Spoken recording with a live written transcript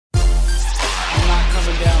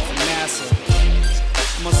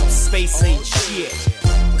space age shit.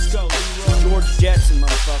 Let's go, George Jetson,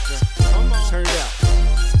 motherfucker. Turn it up.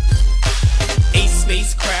 Ace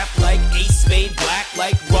spacecraft like Ace Spade Black,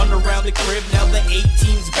 like run around the crib, now the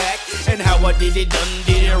 18's back. And how I did it, done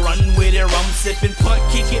did it, run with it, rum sippin', punt,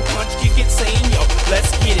 kick it, punch, kick it, saying yo,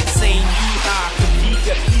 let's get it, saying yeehaw,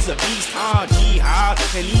 Kgb, he's a beast, jihad,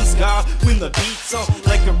 and he's God when the beat's on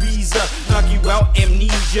like a Reza, knock you out,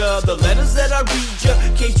 amnesia, the letters that I read ya,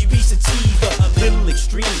 Kgb sativa, a little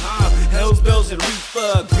extreme, hell's bells and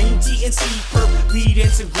reefer, green tea and sea perp, weed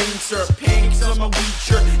and some green syrup, pancakes on my weed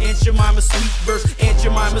shirt, Aunt Jemima sweet verse, Aunt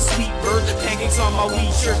Jemima sweet bird, pancakes on my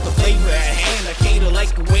weed shirt, the flavor at hand, I cater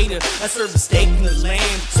like a waiter, I serve a steak in the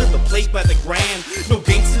land, serve a plate by the gram, no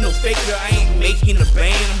gangster, no faker, I ain't making a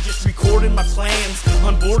band, I'm just recording my plans,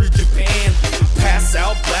 on board of Japan, pass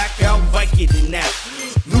out, blackout, Vicodin nap,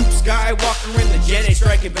 Luke Skywalker in the jet, they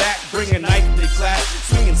strike it back, bring a knife to the class,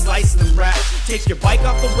 swinging, slicing and rap, take your bike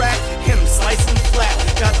off the rack, and I'm slicing flat,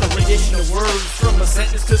 got the rendition of words, from a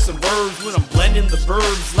sentence to some verbs, when I'm blending the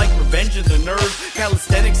verbs, like Revenge of the Nerds,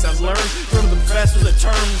 calisthenics I've learned, from the professors of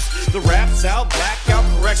terms, the rap's out, blackout,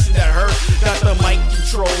 correction that hurt, got the mic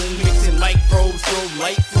control, mixing microbes, throw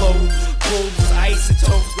light flow, cold as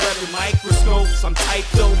isotopes, grabbing microscopes, I'm type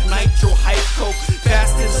dope, nitro, hype coke,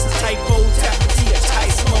 fast as a typo, tap the tea, a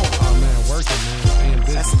tie smoke. Oh man, working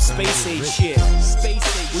man, that's some space age shit. Space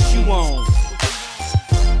age. What you on?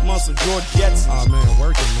 I'm on some George Jetson. Oh man,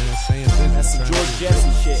 working man, staying busy. That's some George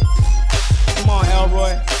Jetson shit. Come on,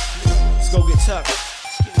 Elroy. Let's go get tough.